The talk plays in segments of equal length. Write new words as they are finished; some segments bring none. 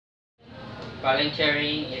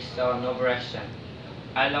Volunteering is a noble action.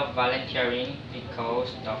 I love volunteering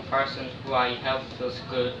because the person who I help feels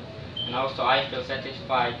good, and also I feel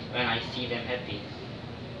satisfied when I see them happy.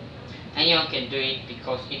 Anyone can do it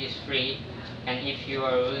because it is free, and if you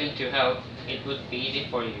are willing to help, it would be easy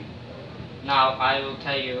for you. Now I will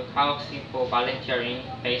tell you how simple volunteering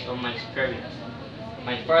based on my experience.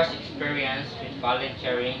 My first experience with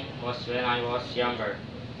volunteering was when I was younger.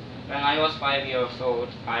 When I was 5 years old,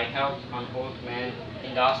 I helped an old man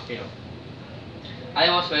in the hospital. I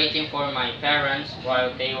was waiting for my parents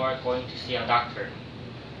while they were going to see a doctor.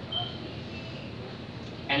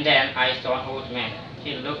 And then I saw an old man.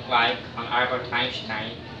 He looked like an Albert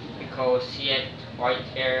Einstein because he had white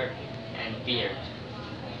hair and beard.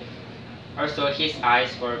 Also, his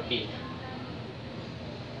eyes were big.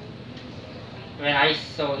 When I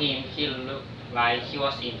saw him, he looked like he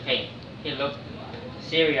was in pain. He looked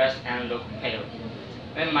serious and looked pale.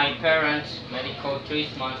 When my parents' medical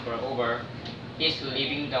treatments were over, he's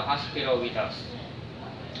leaving the hospital with us.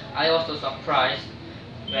 I was so surprised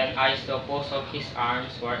when I saw both of his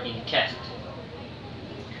arms were in cast.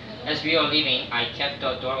 As we were leaving, I kept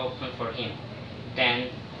the door open for him. Then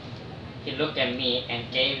he looked at me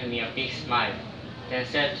and gave me a big smile, then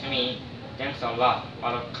said to me, "Thanks a lot,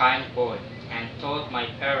 what a kind boy," and told my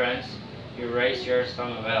parents, "You raised your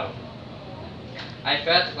son well." I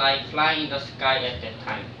felt like flying in the sky at that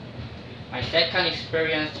time. My second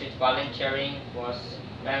experience with volunteering was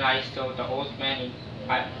when I saw the old man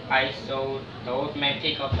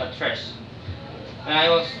pick up the trash. When I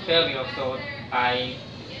was 12 years old,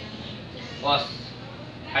 was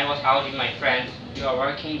I was out with my friends. We were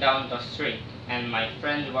walking down the street, and my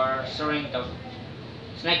friends were throwing the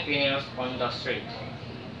snack vinyls on the street.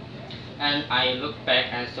 And I looked back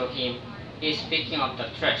and saw him. He's picking up the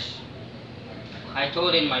trash. I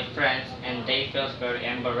told him my friends, and they felt very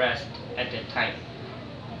embarrassed at that time.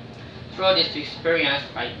 Through this experience,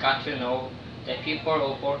 I got to know that people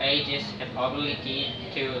of all ages have ability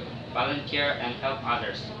to volunteer and help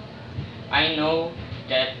others. I know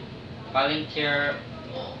that volunteer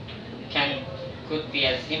could be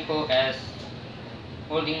as simple as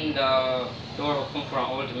holding the door open for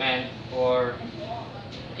an old man or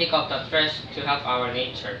pick up the trash to help our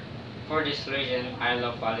nature. For this reason, I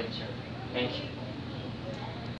love volunteer. Thank you.